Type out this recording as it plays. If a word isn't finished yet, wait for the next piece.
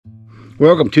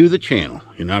Welcome to the channel.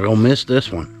 You're not gonna miss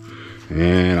this one,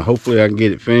 and hopefully I can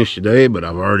get it finished today, but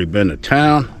I've already been to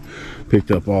town,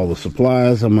 picked up all the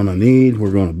supplies I'm gonna need.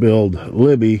 We're gonna build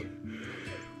Libby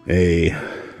well,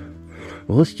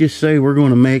 let's just say we're going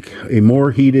to make a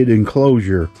more heated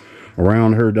enclosure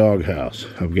around her doghouse.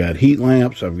 I've got heat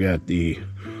lamps, I've got the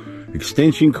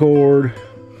extension cord,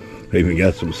 I even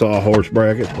got some sawhorse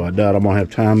brackets, but I doubt I'm going to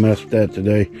have time to mess with that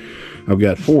today. I've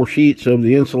got 4 sheets of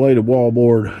the insulated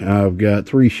wallboard. I've got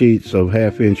 3 sheets of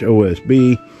 1/2-inch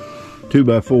OSB,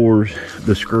 2x4s,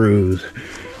 the screws,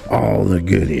 all the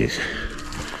goodies.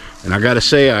 And I got to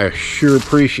say, I sure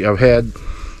appreciate, I've had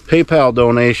PayPal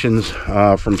donations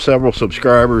from several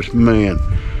subscribers. Man,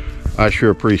 I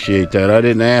sure appreciate that. I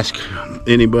didn't ask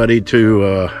anybody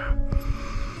to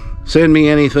send me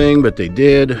anything, but they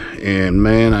did, and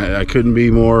man, I couldn't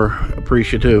be more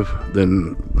appreciative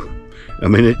than, I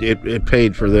mean, it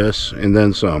paid for this and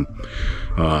then some.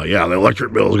 Yeah, the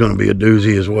electric bill is going to be a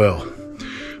doozy as well,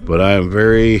 but I am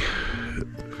very,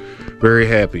 very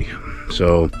happy.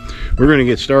 So we're going to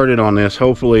get started on this.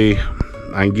 Hopefully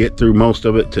I can get through most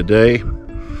of it today.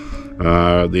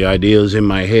 The idea is in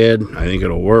my head. I think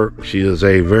it'll work. She is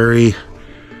a very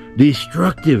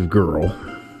destructive girl,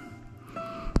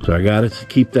 so I got to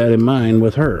keep that in mind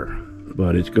with her.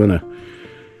 But it's going to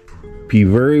be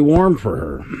very warm for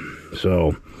her.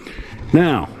 So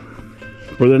now,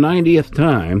 for the 90th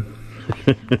time,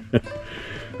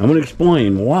 I'm going to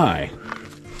explain why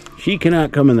she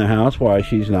cannot come in the house, why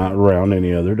she's not around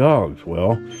any other dogs.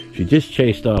 Well, she just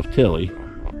chased off Tilly,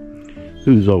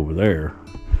 who's over there.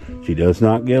 She does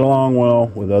not get along well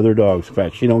with other dogs. In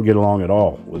fact, she don't get along at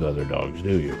all with other dogs,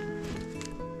 do you?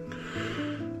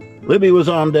 Libby was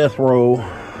on death row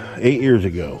 8 years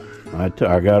ago. I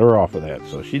got her off of that,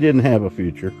 so she didn't have a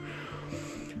future.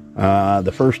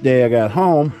 The first day I got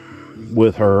home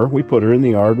with her, we put her in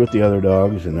the yard with the other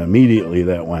dogs, and immediately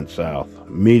that went south.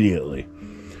 Immediately.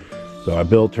 So I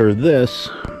built her this,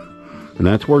 and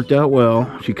that's worked out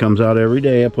well. She comes out every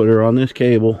day. I put her on this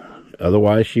cable.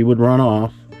 Otherwise, she would run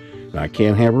off. I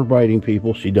can't have her biting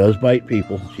people. She does bite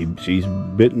people. She's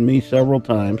bitten me several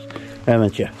times,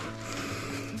 haven't you?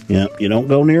 Yeah, you don't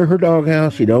go near her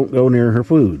doghouse. You don't go near her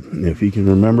food. And if you can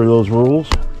remember those rules,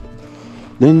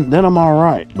 then I'm all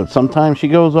right. But sometimes she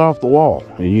goes off the wall,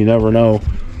 and you never know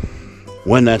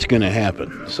when that's going to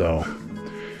happen. So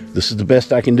this is the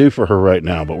best I can do for her right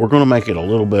now, but we're going to make it a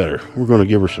little better. We're going to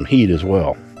give her some heat as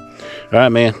well. All right,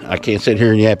 man, I can't sit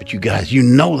here and yap at you guys. You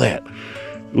know that.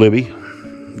 Libby,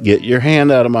 get your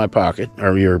hand out of my pocket,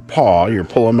 or your paw. You're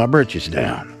pulling my britches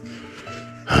down.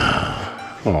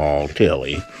 Oh,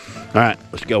 Tilly. All right,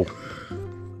 let's go.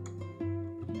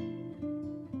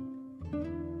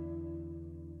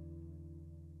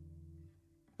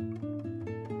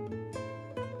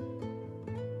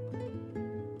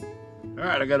 All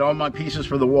right, I got all my pieces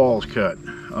for the walls cut.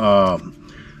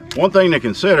 One thing to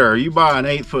consider, you buy an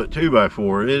 8-foot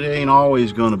 2x4, it ain't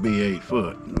always going to be 8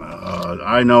 foot.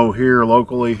 I know here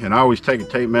locally, and I always take a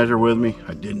tape measure with me.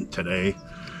 I didn't today,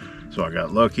 so I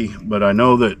got lucky, but I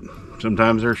know that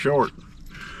sometimes they're short.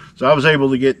 So I was able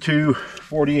to get 2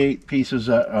 48-inch pieces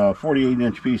out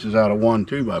of one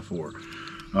 2x4,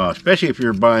 especially if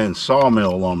you're buying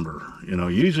sawmill lumber. You know,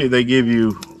 usually they give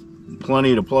you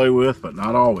plenty to play with, but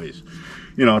not always.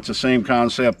 You know, it's the same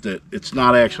concept that it's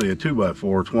not actually a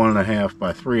 2x4, it's 1.5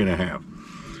 by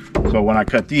 3.5. So when I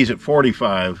cut these at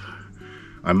 45,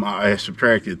 I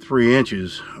subtracted 3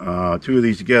 inches. 2 of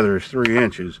these together is 3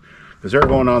 inches, because they're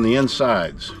going on the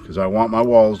insides, because I want my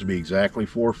walls to be exactly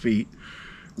 4 feet,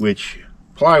 which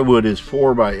plywood is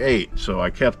 4 by 8. So I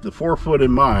kept the 4 foot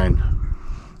in mind.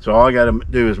 So all I got to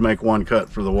do is make one cut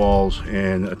for the walls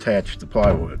and attach the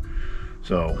plywood.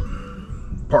 So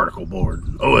particle board,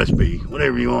 OSB,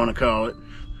 whatever you want to call it.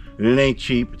 And it ain't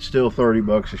cheap. It's still 30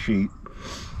 bucks a sheet.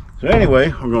 So anyway,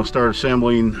 we're going to start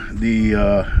assembling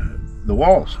the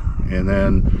walls, and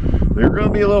then they're going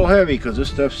to be a little heavy because this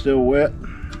stuff's still wet,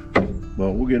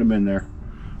 but we'll get them in there.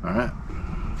 All right,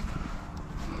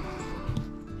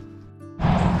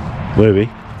 Libby,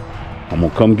 I'm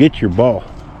gonna come get your ball.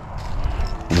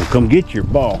 I'm gonna come get your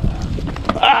ball.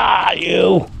 Ah,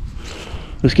 you.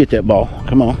 Let's get that ball.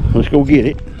 Come on, let's go get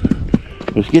it.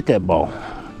 Let's get that ball.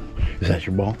 Is that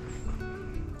your ball?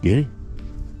 Get it?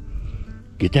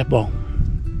 Get that ball.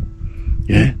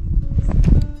 Yeah?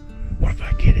 What if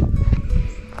I get it?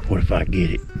 What if I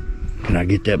get it? Can I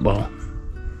get that ball?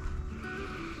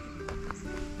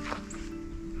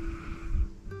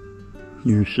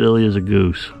 You're silly as a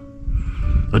goose.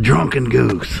 A drunken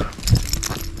goose.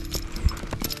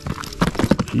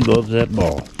 She loves that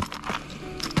ball.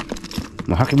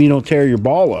 Well, how come you don't tear your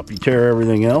ball up? You tear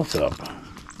everything else up.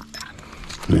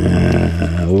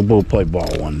 We'll both play ball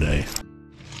one day.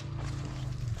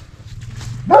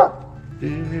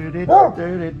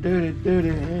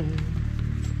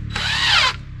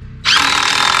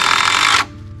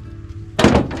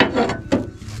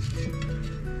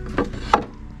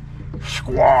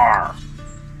 Square.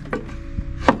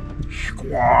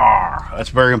 Square. That's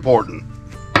very important.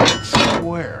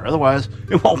 Square. Otherwise,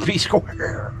 it won't be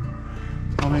square.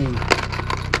 I mean,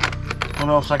 what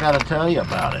else I gotta tell you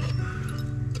about it?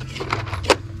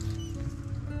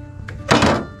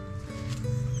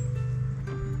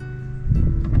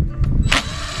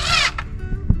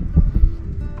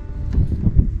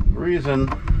 The reason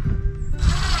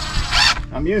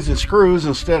I'm using screws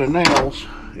instead of nails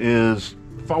is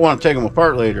if I want to take them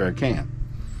apart later, I can.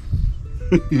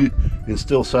 And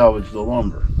still salvage the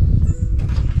lumber.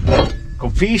 Go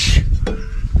fish.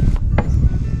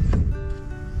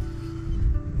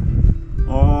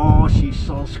 Oh, she's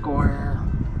so square.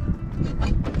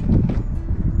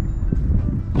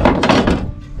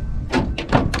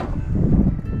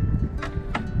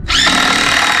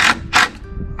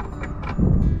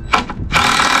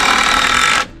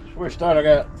 Wish that I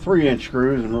got 3-inch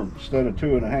screws instead of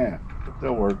 2.5. But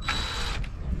they'll work.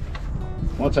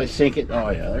 Once I sink it, oh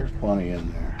yeah, there's plenty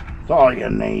in there. That's all you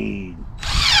need.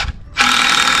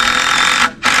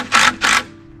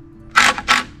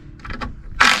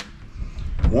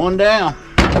 One down,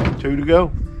 2 to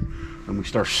go. And we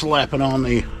start slapping on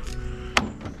the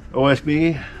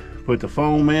OSB, put the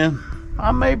foam in.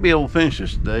 I may be able to finish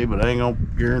this today, but I ain't gonna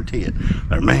guarantee it.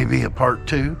 There may be a part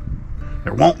 2.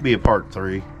 There won't be a part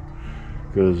 3.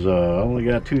 Because I only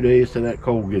got 2 days till that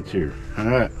coal gets here.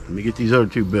 Alright, let me get these other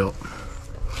 2 built.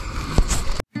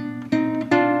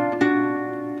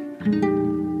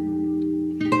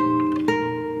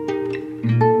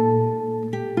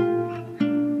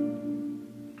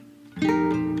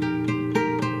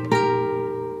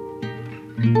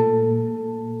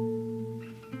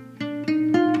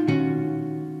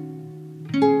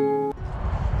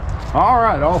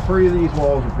 Alright, all 3 of these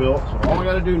walls are built. So all I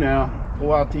got to do now,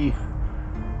 pull out the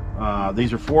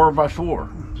these are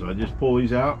 4x4, so I just pull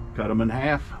these out, cut them in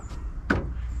half,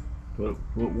 put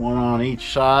one on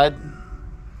each side,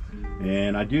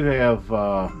 and I do have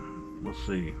let's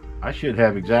see, I should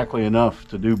have exactly enough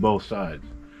to do both sides,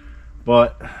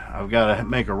 but I've got to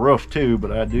make a roof too.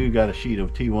 But I do got a sheet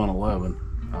of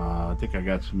T111. I think I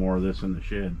got some more of this in the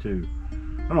shed too.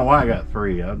 I don't know why I got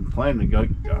 3. I planned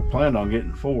on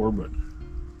getting 4, but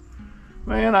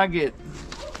man, I get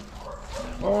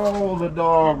all the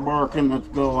dog barking that's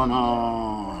going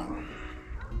on.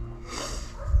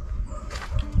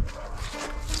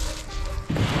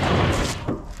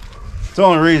 It's the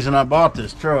only reason I bought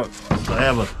this truck, is to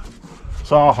have a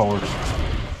sawhorse.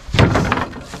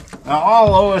 Now all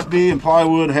OSB and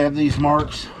plywood have these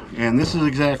marks, and this is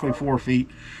exactly 4 feet.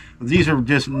 These are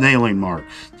just nailing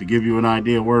marks to give you an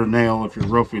idea where to nail if you're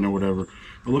roofing or whatever.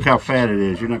 But look how fat it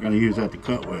is. You're not going to use that to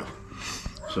cut with.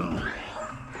 So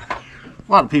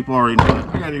a lot of people already know it.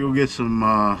 I gotta go get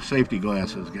some safety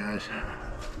glasses, guys.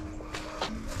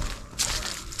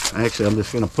 Actually, I'm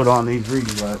just gonna put on these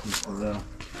reading glasses for that.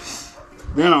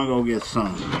 Then I'll go get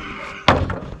some.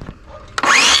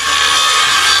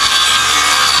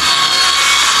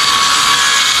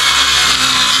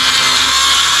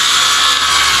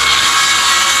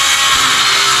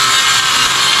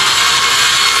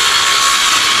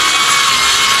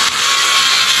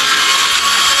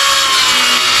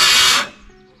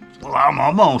 I'm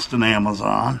almost an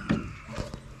Amazon.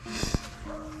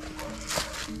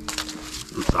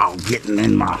 It's all getting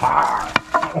in my heart.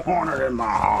 I want it in my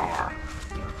heart.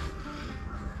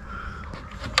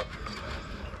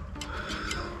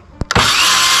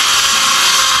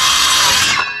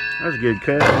 That's a good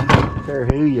cut. I don't care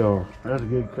who you are. That's a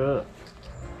good cut.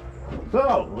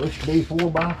 So, this should be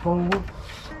 4x4.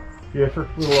 Yes, sir.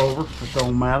 A little over. It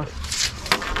don't matter.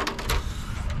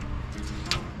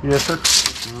 Yes, sir.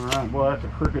 Alright, boy, that's a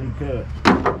crooked cut.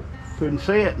 Couldn't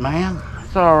see it, man.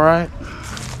 It's alright.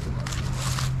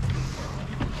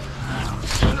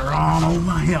 Set her on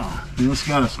over here. It's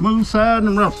got a smooth side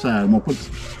and a rough side. I'm going to put the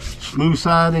smooth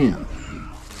side in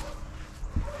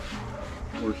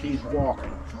where she's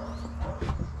walking.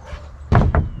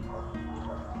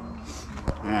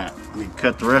 Alright, let me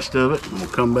cut the rest of it and we'll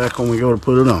come back when we go to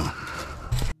put it on.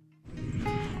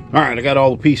 Alright, I got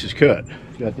all the pieces cut.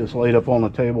 Got this laid up on the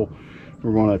table.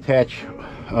 We're going to attach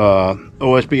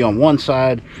OSB on one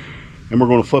side, and we're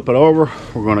going to flip it over.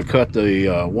 We're going to cut the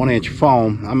 1-inch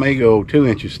foam. I may go 2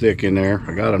 inches thick in there.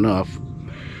 I got enough.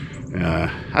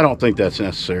 I don't think that's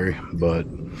necessary, but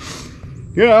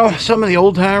You know, some of the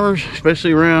old timers,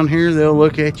 especially around here, they'll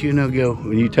look at you and they'll go,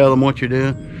 when you tell them what you're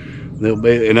doing, they'll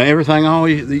be, and everything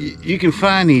always, you can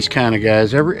find these kind of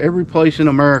guys. Every place in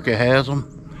America has them.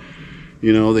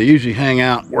 You know, they usually hang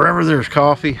out wherever there's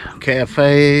coffee,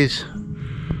 cafes,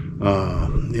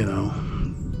 you know,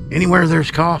 anywhere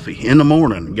there's coffee in the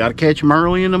morning. You got to catch them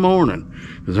early in the morning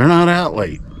because they're not out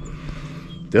late.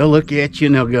 They'll look at you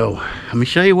and they'll go, let me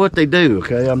show you what they do,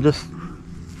 okay?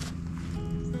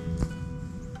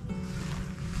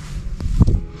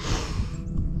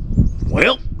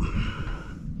 Well,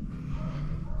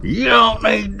 you don't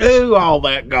need to do all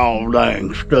that gall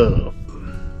dang stuff.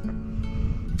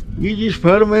 You just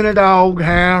put them in a dog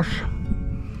house.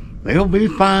 They'll be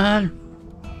fine.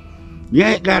 You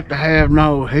ain't got to have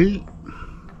no heat.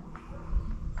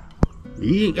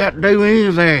 You ain't got to do any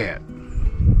of that.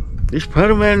 Just put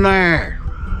them in there.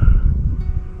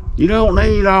 You don't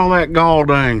need all that gall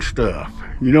dang stuff.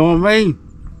 You know what I mean?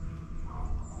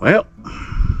 Well,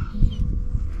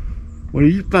 what do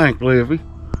you think, Livy?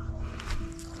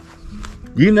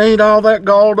 You need all that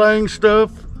gall dang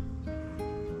stuff?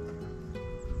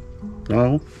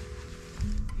 No.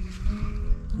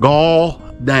 Gall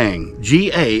dang.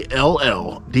 G-A-L-L-D-A-N-G.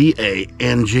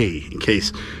 In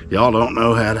case y'all don't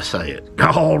know how to say it.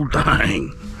 Gall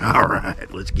dang. All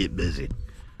right, let's get busy.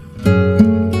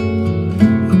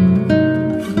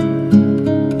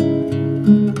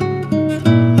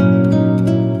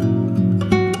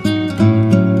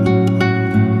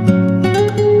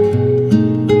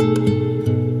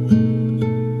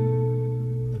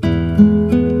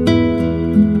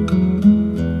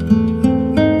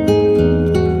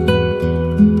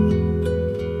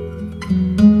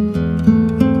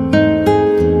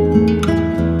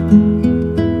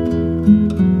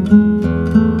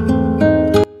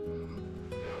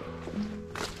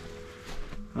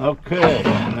 Okay,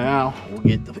 now we'll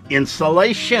get the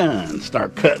insulation.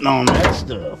 Start cutting on that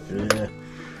stuff. Yeah.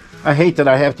 I hate that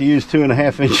I have to use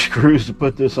 2.5-inch screws to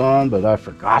put this on, but I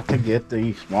forgot to get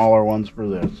the smaller ones for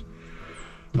this.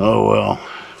 Oh well,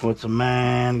 what's a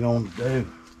man gonna do?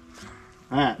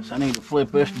 Alright, so I need to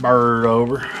flip this bird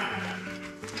over.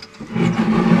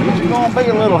 It's gonna be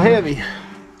a little heavy.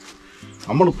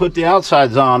 I'm gonna put the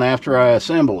outsides on after I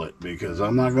assemble it because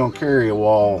I'm not gonna carry a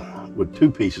wall with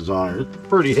 2 pieces on it. It's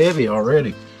pretty heavy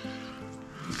already.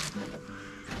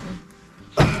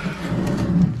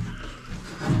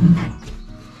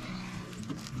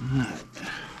 Alright.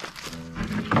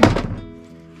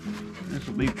 This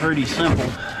will be pretty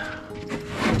simple.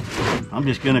 I'm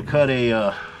just going to cut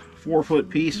a 4-foot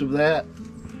piece of that,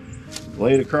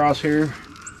 lay it across here,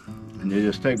 and then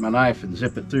just take my knife and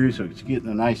zip it through so it's getting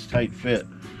a nice tight fit.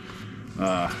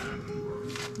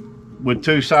 With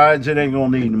 2 sides, it ain't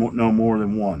gonna need no more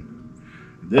than 1.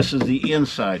 This is the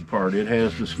inside part. It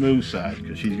has the smooth side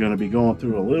because she's gonna be going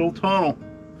through a little tunnel,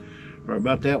 probably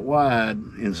about that wide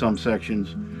in some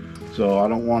sections. So I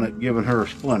don't want it giving her a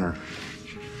splinter.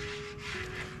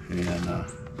 And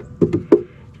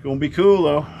it's gonna be cool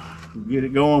though. We'll get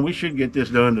it going. We should get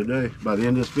this done today. By the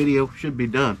end of this video, should be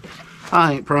done.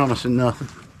 I ain't promising nothing.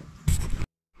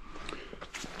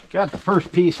 Got the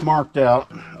first piece marked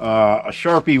out. A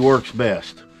Sharpie works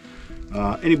best.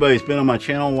 Anybody who's been on my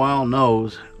channel a while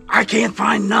knows I can't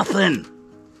find nothing.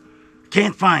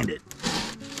 Can't find it.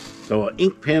 So an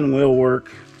ink pen will work.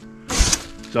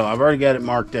 So I've already got it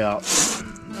marked out.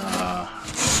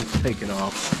 Let's take it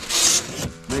off.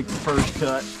 Make the first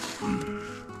cut.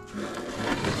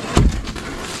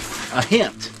 A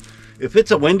hint. If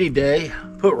it's a windy day,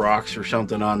 put rocks or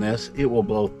something on this. It will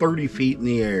blow 30 feet in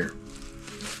the air.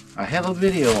 I have a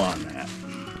video on that.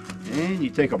 And you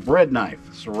take a bread knife,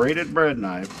 serrated bread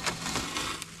knife.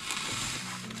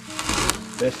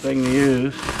 Best thing to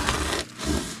use.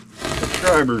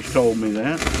 Subscribers told me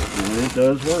that, and it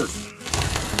does work.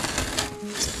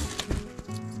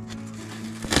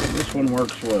 This one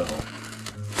works well.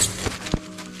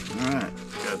 Alright,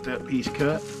 got that piece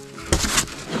cut.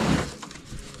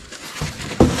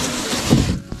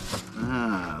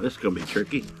 This is going to be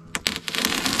tricky.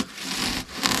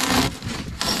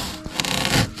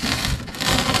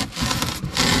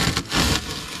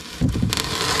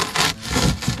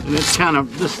 And it's kind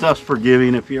of, this stuff's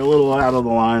forgiving if you're a little out of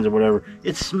the lines or whatever.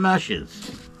 It smushes.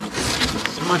 It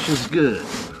smushes good.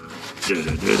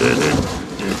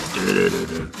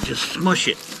 Just smush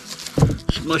it.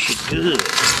 Smush it good.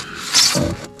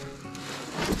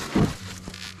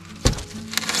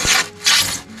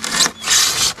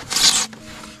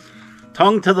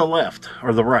 Tongue to the left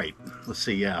or the right. Let's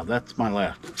see, yeah, that's my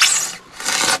left.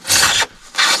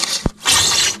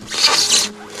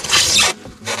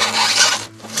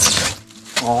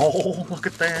 Oh, look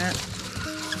at that.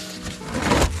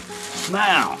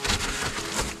 Now,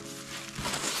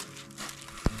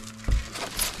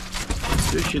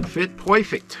 this should fit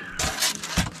perfect.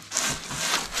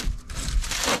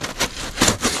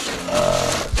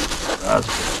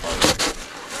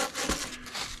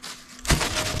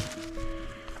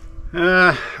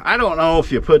 I don't know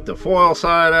if you put the foil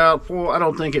side out. I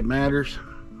don't think it matters,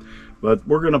 but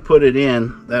we're going to put it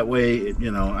in. That way, you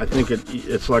know, I think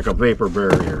it's like a vapor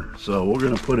barrier. So we're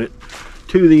going to put it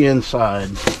to the inside.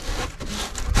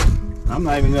 I'm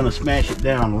not even going to smash it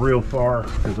down real far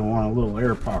because I want a little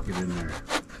air pocket in there.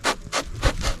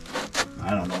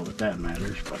 I don't know that that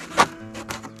matters, but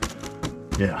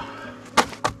yeah.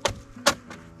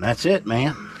 That's it,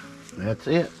 man. That's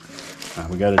it.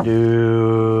 We got to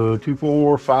do 2,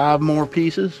 4, 5 more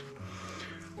pieces.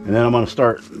 And then I'm going to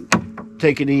start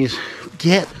taking these.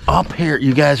 Get up here.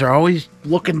 You guys are always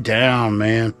looking down,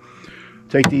 man.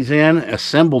 Take these in,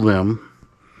 assemble them,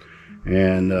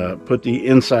 and put the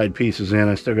inside pieces in.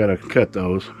 I still got to cut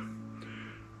those.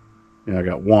 Yeah, I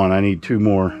got 1. I need 2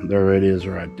 more. There it is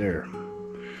right there.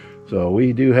 So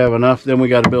we do have enough. Then we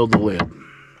got to build the lid.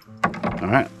 All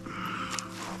right.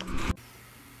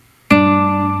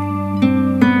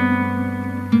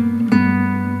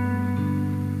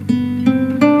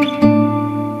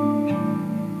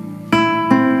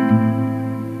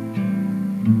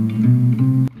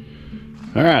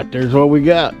 Alright, there's what we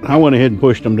got. I went ahead and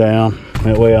pushed them down.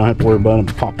 That way I don't have to worry about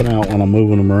them popping out when I'm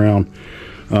moving them around.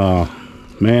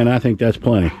 Man, I think that's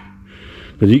plenty.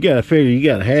 Because you got to figure, you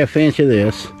got a 1/2 inch of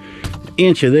this,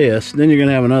 inch of this, then you're going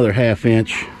to have another 1/2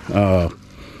 inch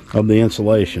of the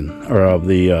insulation, or of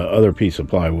the other piece of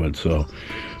plywood. So,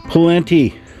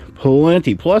 plenty.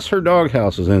 Plus her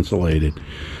doghouse is insulated.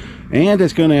 And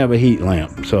it's going to have a heat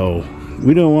lamp. So,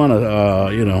 we don't want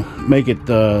to, you know, make it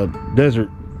Desert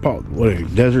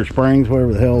Springs,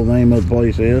 whatever the hell the name of the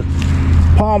place is.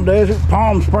 Palm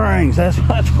Springs. That's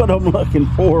what I'm looking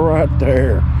for right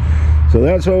there. So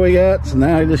that's what we got. So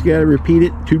now I just got to repeat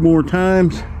it 2 more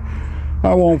times.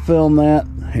 I won't film that,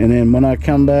 and then when I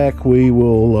come back, we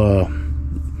will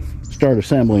start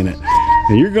assembling it.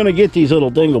 And you're going to get these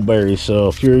little dingleberries. So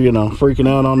if you're, you know, freaking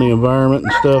out on the environment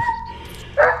and stuff,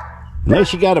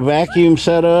 unless you got a vacuum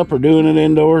set up or doing it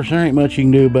indoors, there ain't much you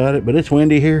can do about it. But it's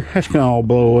windy here. That's going to all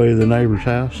blow away to the neighbor's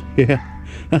house. Yeah,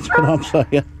 that's what I'm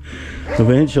saying.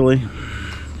 Eventually.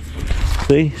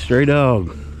 See, stray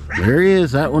dog. There he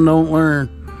is. That one don't learn.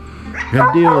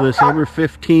 Got to deal with this every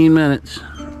 15 minutes.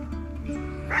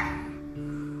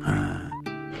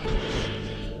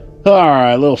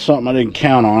 Alright, a little something I didn't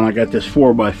count on. I got this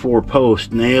 4x4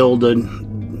 post nailed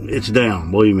and it's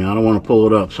down. Believe me, I don't want to pull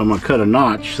it up. So I'm going to cut a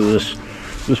notch. So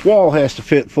this wall has to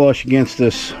fit flush against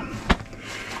this,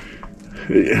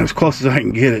 as close as I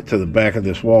can get it to the back of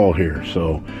this wall here.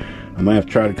 So I'm going to have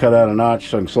to try to cut out a notch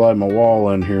so I can slide my wall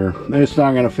in here. It's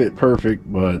not going to fit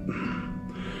perfect, but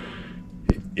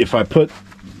if I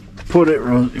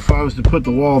if I was to put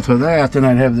the wall to that, then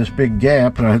I'd have this big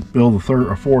gap and I'd build a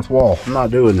 3rd or 4th wall. I'm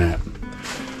not doing that.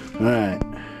 Alright.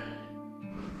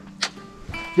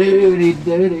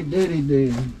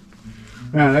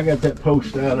 Alright, I got that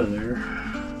post out of there.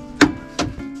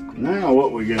 Now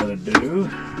what we gotta do,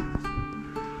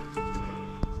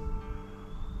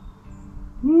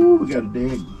 we gotta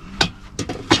dig.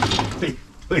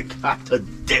 We got to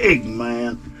dig,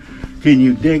 man. Can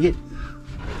you dig it?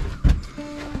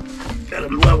 Gotta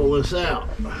level this out.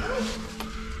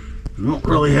 I don't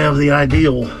really have the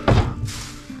ideal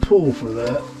tool for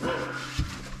that.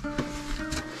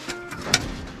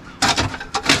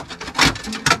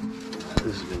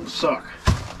 This is gonna suck.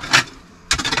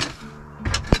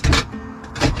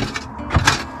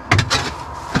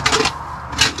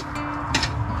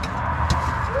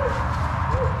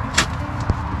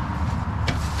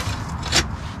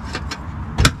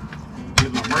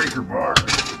 Get my breaker bar.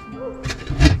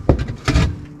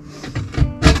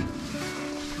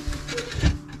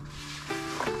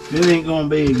 It ain't gonna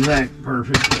be exact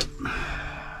perfect, but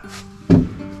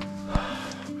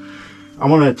I'm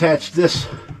gonna attach this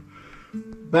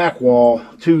back wall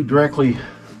to directly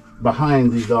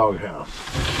behind the doghouse.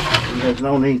 There's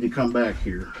no need to come back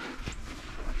here,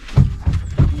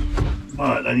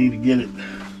 but I need to get it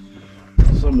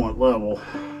somewhat level.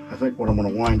 I think what I'm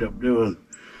gonna wind up doing,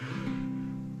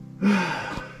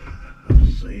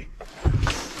 let's see.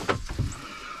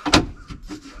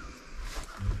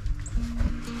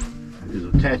 Is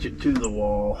attach it to the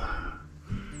wall.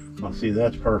 I'll see,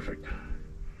 that's perfect.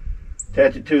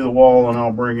 Attach it to the wall and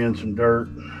I'll bring in some dirt.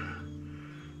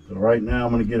 So right now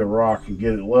I'm going to get a rock and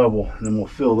get it level, and then we'll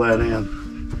fill that in.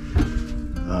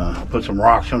 Put some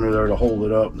rocks under there to hold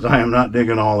it up. I am not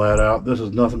digging all that out. This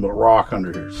is nothing but rock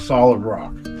under here. Solid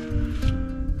rock.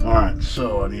 Alright,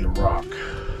 so I need a rock.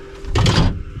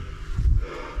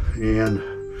 And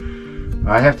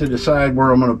I have to decide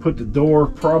where I'm going to put the door.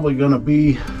 Probably going to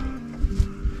be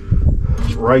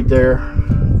right there,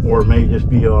 or it may just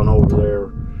be on over there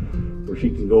where she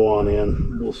can go on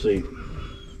in. We'll see.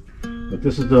 But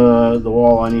this is the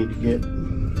wall I need to get.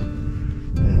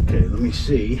 Okay, let me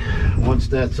see, once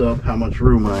that's up, how much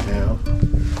room I have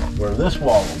where this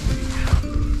wall will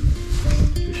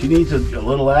be. She needs a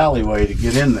little alleyway to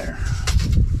get in there.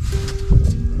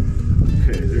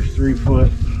 Okay, there's 3 foot.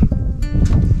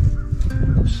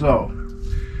 So,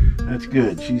 that's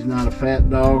good. She's not a fat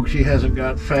dog. She hasn't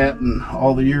got fat in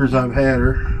all the years I've had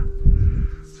her.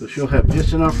 So she'll have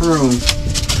just enough room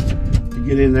to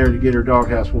get in there to get her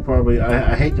doghouse. We'll probably,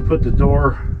 I hate to put the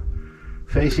door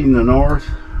facing the north,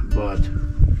 but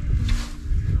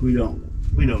we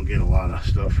don't get a lot of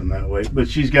stuff from that way. But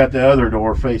she's got the other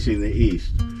door facing the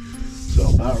east, so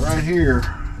about right here.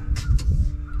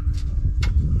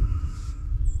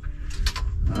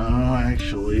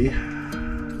 Actually, it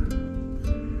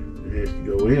has to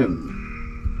go in.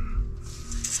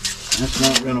 That's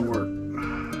not gonna work.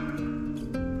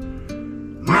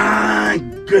 My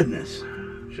goodness,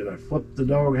 should I flip the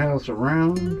doghouse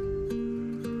around?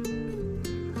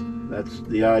 That's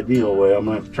the ideal way. I'm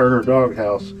going to have to turn her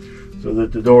doghouse so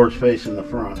that the door's facing the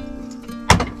front.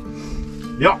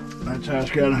 Yep, that's how it's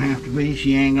going to have to be.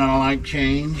 She ain't going to like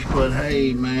change, but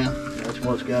hey, man, that's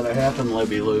what's got to happen,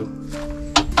 Libby Lou.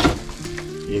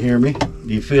 You hear me?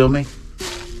 Do you feel me?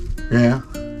 Yeah.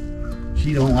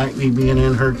 She don't like me being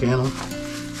in her kennel,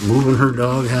 moving her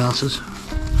dog houses.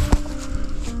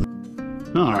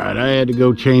 Alright, I had to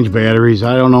go change batteries.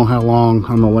 I don't know how long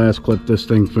on the last clip this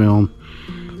thing filmed.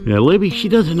 Yeah, Libby, she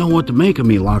doesn't know what to make of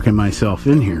me locking myself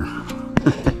in here.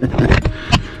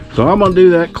 So I'm going to do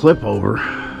that clip over.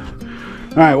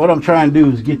 Alright, what I'm trying to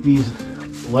do is get these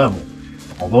level.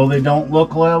 Although they don't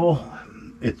look level,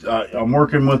 I'm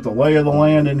working with the lay of the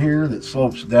land in here that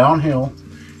slopes downhill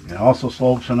and also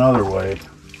slopes another way.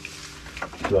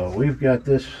 So we've got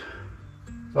this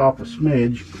off a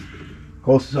smidge,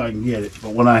 close as I can get it.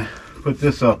 But when I put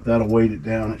this up, that'll weight it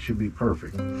down. It should be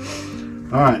perfect.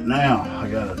 Alright, now I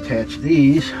gotta attach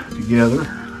these together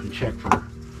and check for.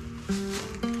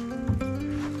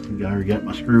 I already got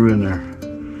my screw in there.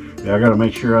 Yeah, I gotta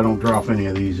make sure I don't drop any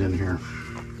of these in here.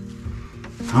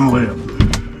 Oh, well.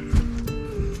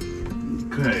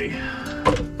 Okay.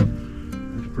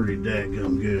 That's pretty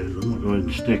daggum good. I'm gonna go ahead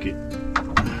and stick it.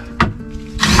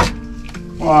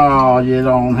 Oh, you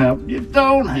don't have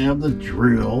the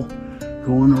drill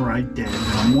going the right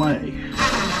daggum way.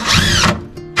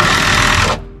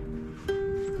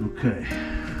 Okay,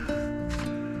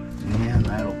 and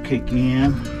that'll kick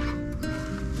in.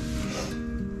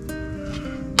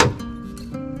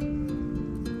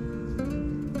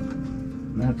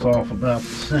 That's off about the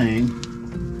same.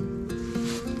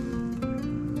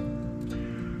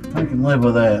 I can live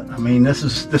with that. I mean, this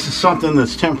is something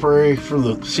that's temporary for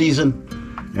the season,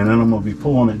 and then I'm gonna be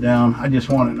pulling it down. I just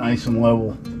want it nice and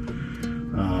level.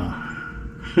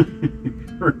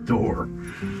 Her door.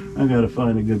 I gotta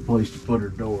find a good place to put her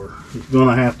door. It's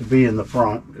gonna have to be in the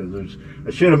front because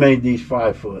I should have made these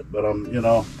 5 foot, but I'm,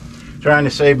 trying to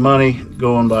save money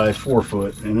going by 4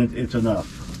 foot, and it's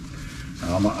enough.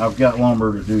 I've got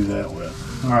lumber to do that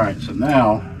with. All right, so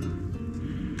now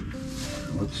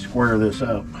let's square this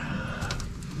up.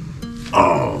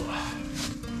 Oh.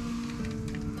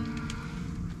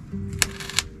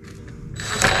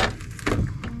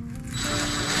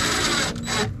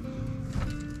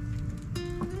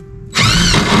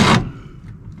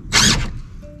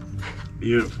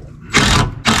 Beautiful.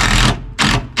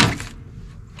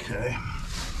 Okay.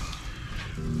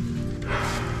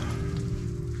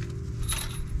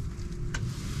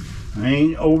 I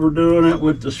ain't overdoing it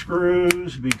with the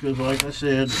screws because, like I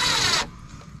said,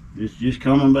 it's just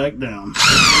coming back down.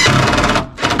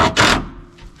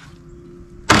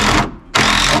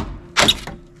 As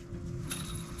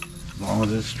long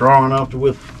as it's strong enough to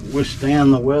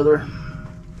withstand the weather.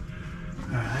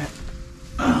 All right.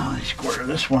 Let's square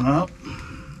this one up.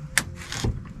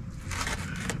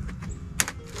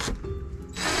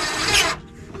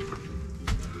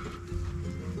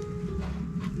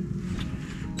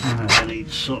 I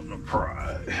need something to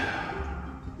pry.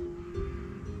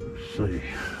 Let's see.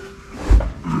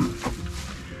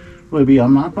 Libby,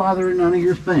 I'm not bothering none of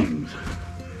your things.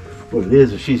 What it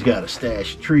is she's got a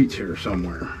stash of treats here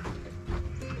somewhere.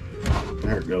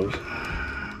 There it goes.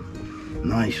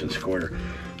 Nice and square.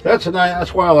 That's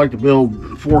why I like to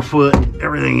build 4 foot,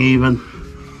 everything even.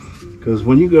 because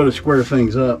when you go to square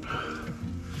things up,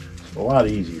 it's a lot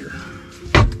easier.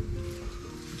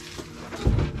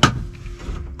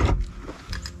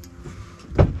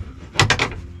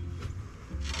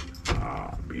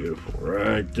 Ah, beautiful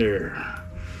right there.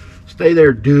 Stay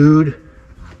there, dude.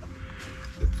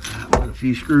 Put a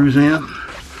few screws in.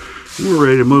 We're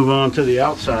ready to move on to the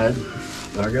outside.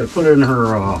 I got to put in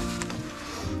her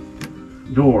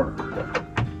door.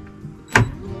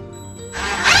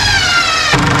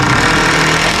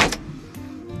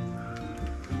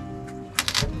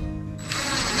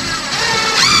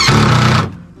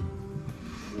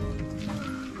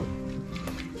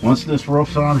 Once this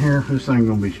roof's on here, this thing's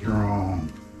gonna be strong.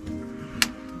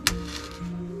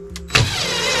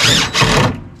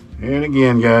 And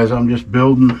again, guys, I'm just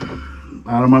building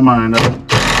out of my mind.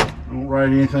 I don't write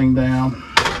anything down.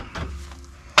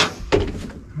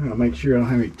 I'll make sure I don't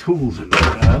have any tools in there.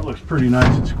 That looks pretty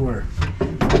nice and square.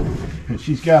 And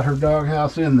she's got her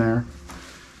doghouse in there.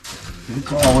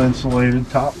 It's all insulated,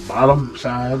 top, bottom,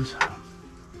 sides.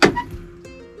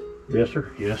 Yes,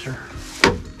 sir. Yes, sir.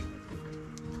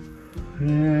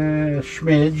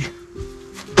 Schmidge.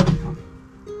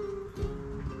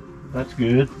 That's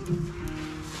good.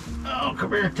 Oh,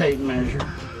 come here, tape measure.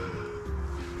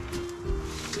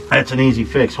 That's an easy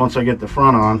fix once I get the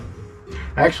front on.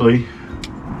 Actually,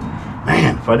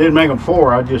 man, if I didn't make them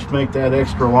 4, I'd just make that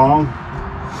extra long.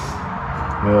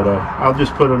 But I'll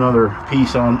just put another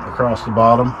piece on across the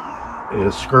bottom.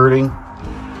 It's skirting.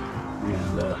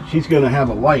 And she's going to have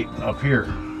a light up here.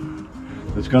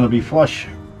 It's going to be flush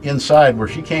inside where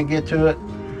she can't get to it,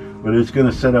 but it's going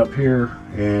to sit up here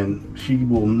and she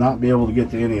will not be able to get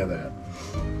to any of that.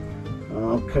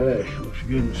 Okay, looks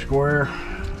good and square.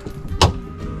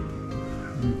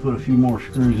 Let me put a few more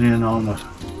screws in on the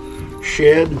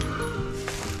shed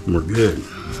and we're good.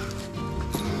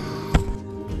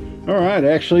 Alright,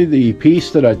 actually the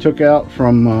piece that I took out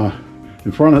from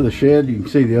in front of the shed, you can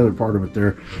see the other part of it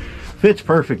there, fits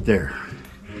perfect there.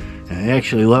 And I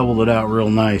actually leveled it out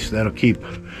real nice. That'll keep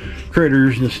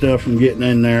critters and stuff from getting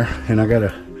in there. And I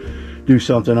gotta do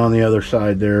something on the other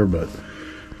side there, but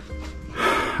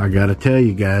I gotta tell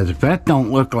you guys, if that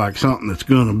don't look like something that's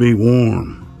gonna be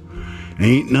warm,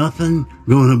 ain't nothing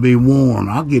gonna be warm.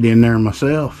 I'll get in there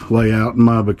myself, lay out in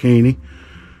my bikini.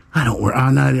 I don't wear,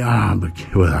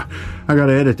 well, I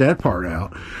gotta edit that part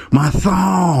out. My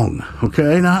thong,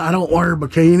 okay? Now, I don't wear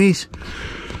bikinis.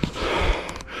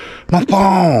 My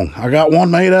thong. I got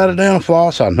one made out of down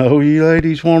floss. I know you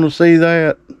ladies want to see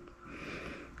that.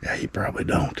 Yeah, you probably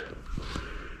don't.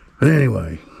 But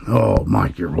anyway, oh,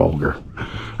 Mike, you're vulgar. All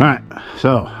right,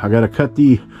 so I got to cut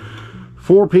the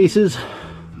 3 pieces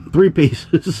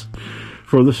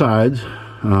for the sides.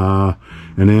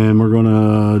 And then we're going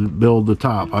to build the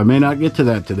top. I may not get to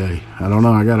that today. I don't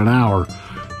know. I got an hour.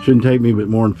 Shouldn't take me but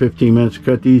more than 15 minutes to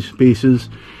cut these pieces.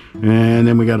 And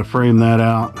then we got to frame that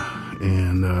out.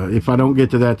 And if I don't get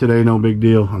to that today, no big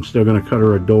deal. I'm still going to cut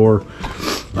her a door.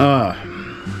 All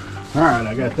right,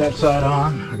 I got that side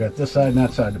on. I got this side and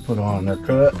that side to put on. They're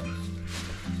cut.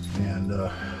 And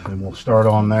then we'll start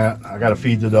on that. I got to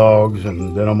feed the dogs,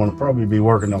 and then I'm going to probably be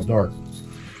working till dark.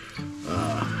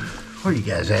 Where you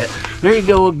guys at? There you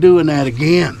go, doing that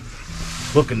again.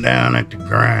 Looking down at the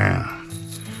ground.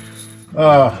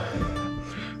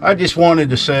 I just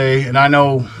wanted to say, and I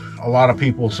know a lot of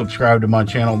people subscribe to my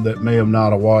channel that may have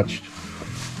not watched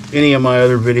any of my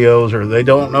other videos, or they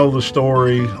don't know the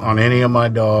story on any of my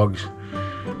dogs.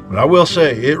 But I will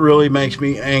say, it really makes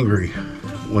me angry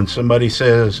when somebody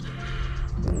says,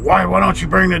 why don't you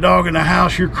bring the dog in the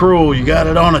house? You're cruel. You got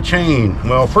it on a chain.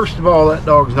 Well, first of all, that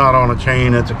dog's not on a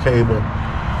chain. It's a cable.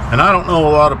 And I don't know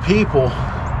a lot of people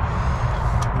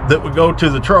that would go to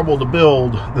the trouble to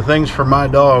build the things for my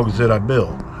dogs that I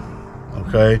build.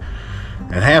 Okay?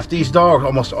 And half these dogs,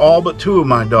 almost all but 2 of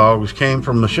my dogs, came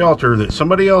from the shelter that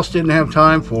somebody else didn't have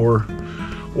time for,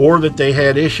 or that they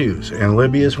had issues. And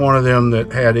Libby is one of them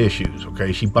that had issues.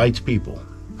 Okay? She bites people.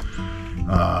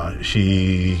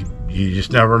 You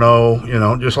just never know, you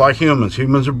know, just like humans.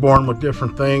 Humans are born with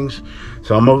different things.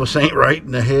 Some of us ain't right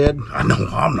in the head. I know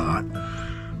I'm not.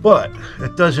 But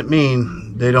it doesn't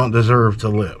mean they don't deserve to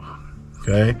live.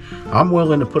 Okay? I'm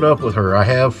willing to put up with her. I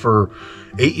have for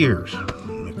 8 years.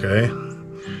 Okay?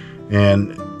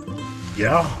 And,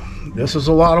 yeah, this is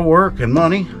a lot of work and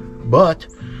money. But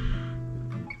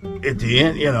at the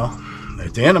end, you know,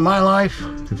 at the end of my life,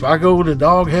 if I go to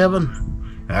dog heaven,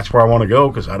 that's where I want to go,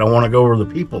 because I don't want to go where the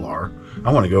people are.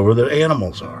 I want to go where the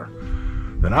animals are.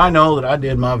 Then I know that I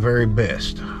did my very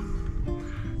best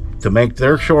to make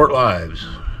their short lives,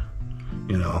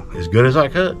 you know, as good as I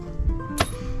could.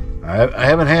 I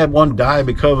haven't had one die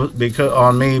because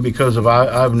on me because of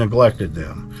I've neglected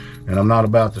them, and I'm not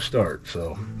about to start.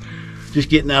 So just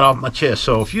getting that off my chest.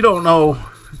 So if you don't know,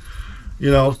 you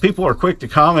know, people are quick to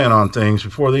comment on things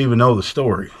before they even know the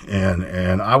story,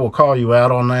 and I will call you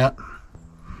out on that,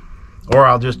 or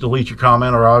I'll just delete your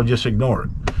comment, or I'll just ignore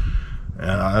it.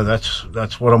 And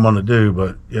that's what I'm going to do.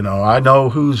 But you know, I know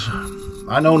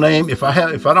name. If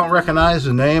I don't recognize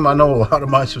the name, I know a lot of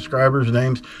my subscribers'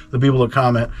 names, the people that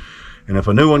comment. And if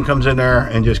a new one comes in there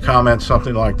and just comments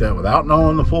something like that without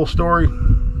knowing the full story,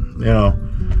 you know,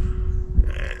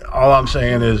 all I'm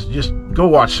saying is just go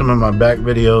watch some of my back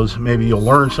videos. Maybe you'll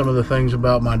learn some of the things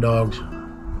about my dogs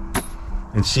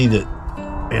and see that,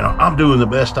 you know, I'm doing the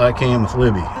best I can with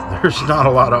Libby. There's not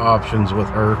a lot of options with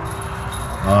her.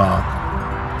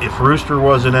 If Rooster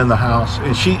wasn't in the house,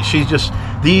 and she's just,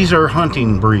 these are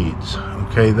hunting breeds,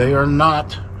 okay? They are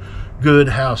not good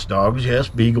house dogs. Yes,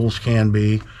 beagles can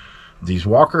be. These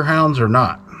Walker hounds are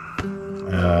not.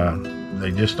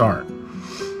 They just aren't.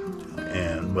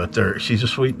 But she's a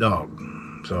sweet dog.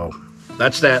 So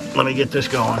that's that. Let me get this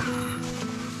going.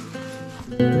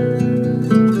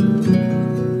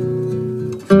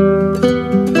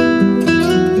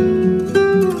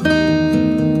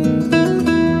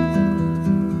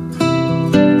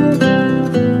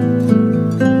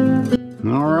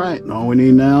 All right, all we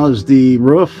need now is the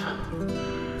roof,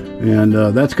 and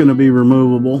that's going to be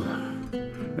removable.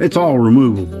 It's all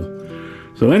removable.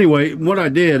 So anyway, what I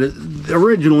did,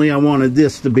 originally I wanted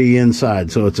this to be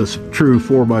inside, so it's a true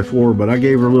 4x4, but I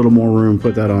gave her a little more room,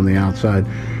 put that on the outside.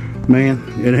 Man,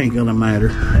 it ain't gonna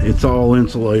matter. It's all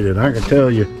insulated. I can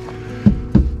tell you,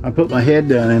 I put my head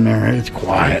down in there, it's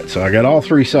quiet. So I got all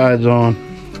three sides on.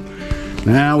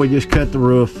 Now we just cut the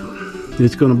roof.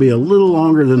 It's gonna be a little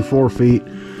longer than 4 feet.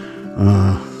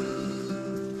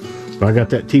 If I got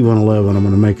that T111, I'm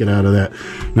gonna make it out of that.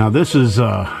 Now this is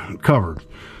covered,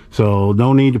 so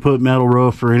don't need to put metal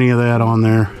roof or any of that on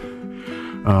there.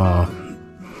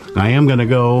 I am gonna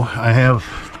go,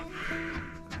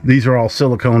 these are all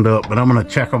siliconed up, but I'm gonna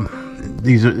check them.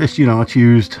 These are, you know, it's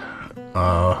used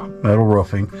metal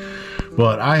roofing,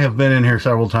 but I have been in here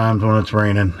several times when it's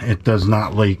raining. It does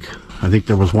not leak. I think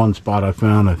there was one spot I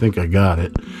found, I think I got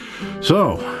it.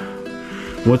 So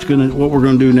what we're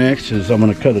gonna do next is I'm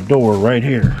gonna cut a door right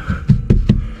here.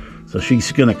 So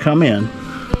she's gonna come in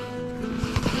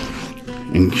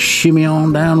and shimmy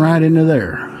on down right into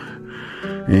there.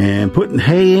 And putting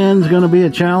hay in is gonna be a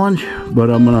challenge,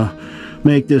 but I'm gonna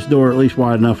make this door at least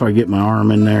wide enough I get my arm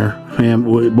in there. And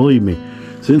believe me,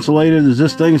 as insulated as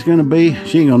this thing's gonna be,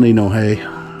 she ain't gonna need no hay.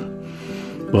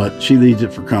 But she needs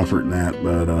it for comfort and that.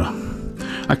 But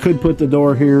I could put the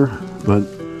door here, but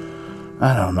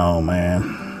I don't know,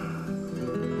 man.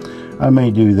 I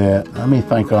may do that. I may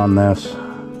think on this,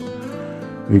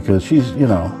 because she's, you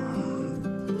know,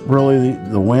 really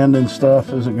the wind and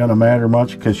stuff isn't going to matter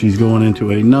much because she's going into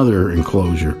another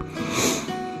enclosure.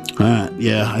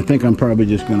 Yeah, I think I'm probably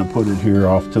just going to put it here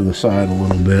off to the side a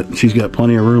little bit. She's got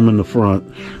plenty of room in the front,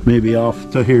 maybe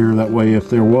off to here. That way, if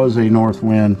there was a north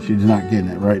wind, she's not getting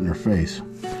it right in her face.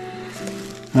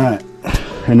 All right.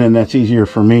 And then that's easier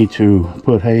for me to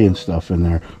put hay and stuff in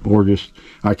there. Or just,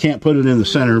 I can't put it in the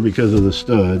center because of the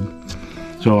stud.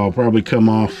 So I'll probably come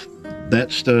off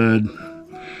that stud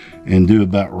and do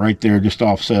about right there, just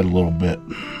offset a little bit.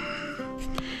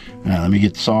 Now let me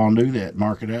get the saw and do that,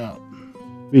 mark it out.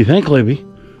 What do you think, Libby?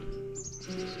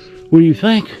 What do you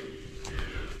think?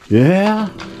 Yeah?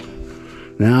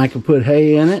 Now I can put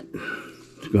hay in it.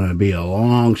 It's going to be a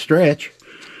long stretch.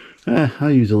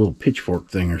 I'll use a little pitchfork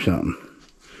thing or something.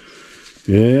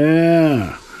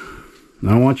 Yeah. I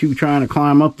don't want you trying to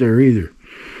climb up there either.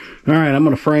 All right, I'm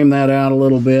going to frame that out a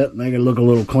little bit, make it look a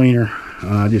little cleaner.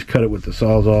 I just cut it with the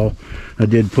Sawzall. I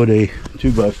did put a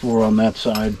 2x4 on that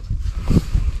side.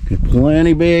 It's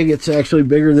plenty big. It's actually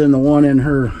bigger than the one in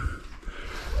her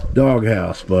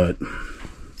doghouse, but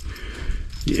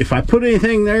if I put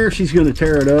anything there, she's going to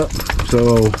tear it up.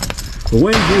 So the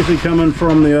wind's usually coming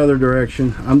from the other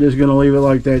direction. I'm just going to leave it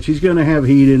like that. She's going to have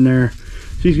heat in there.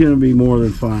 She's going to be more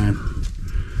than fine.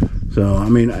 So, I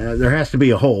mean, there has to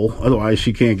be a hole, otherwise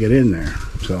she can't get in there.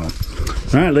 So,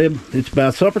 all right, Lib, it's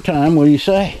about supper time. What do you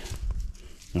say?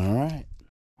 All right.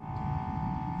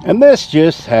 And this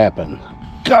just happened.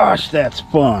 Gosh, that's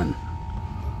fun.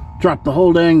 Dropped the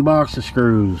whole dang box of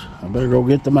screws. I better go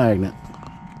get the magnet.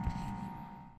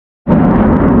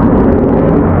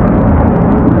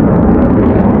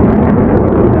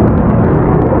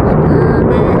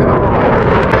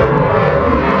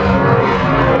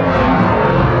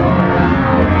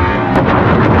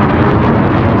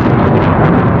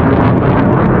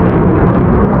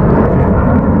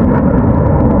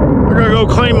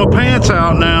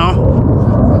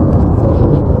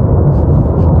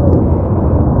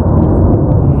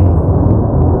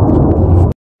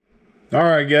 All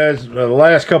right, guys. The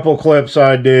last couple of clips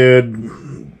I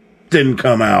didn't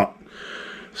come out.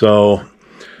 So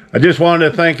I just wanted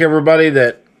to thank everybody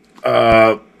that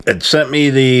had sent me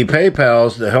the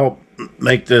PayPals to help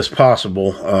make this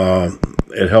possible.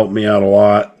 It helped me out a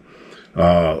lot.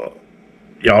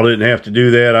 Y'all didn't have to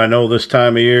do that. I know this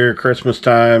time of year, Christmas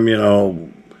time, you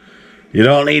know, you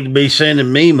don't need to be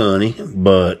sending me money,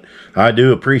 but I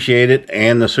do appreciate it,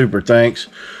 and the super thanks.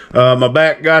 My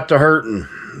back got to hurting,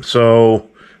 so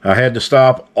I had to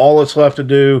stop. All that's left to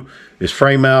do is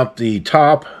frame out the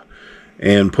top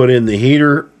and put in the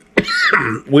heater.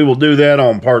 We will do that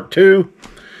on part 2,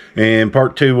 and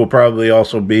part 2 will probably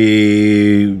also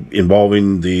be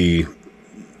involving the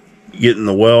getting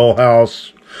the well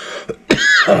house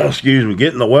excuse me,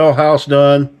 getting the well house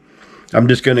done. I'm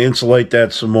just going to insulate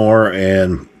that some more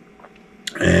and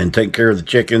take care of the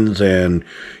chickens and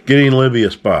getting Libya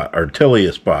spot, or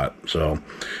Tilly spot. So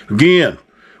again,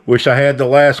 wish I had the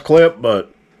last clip,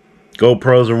 but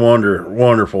GoPros are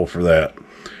wonderful for that.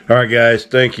 All right, guys,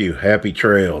 thank you. Happy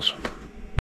trails.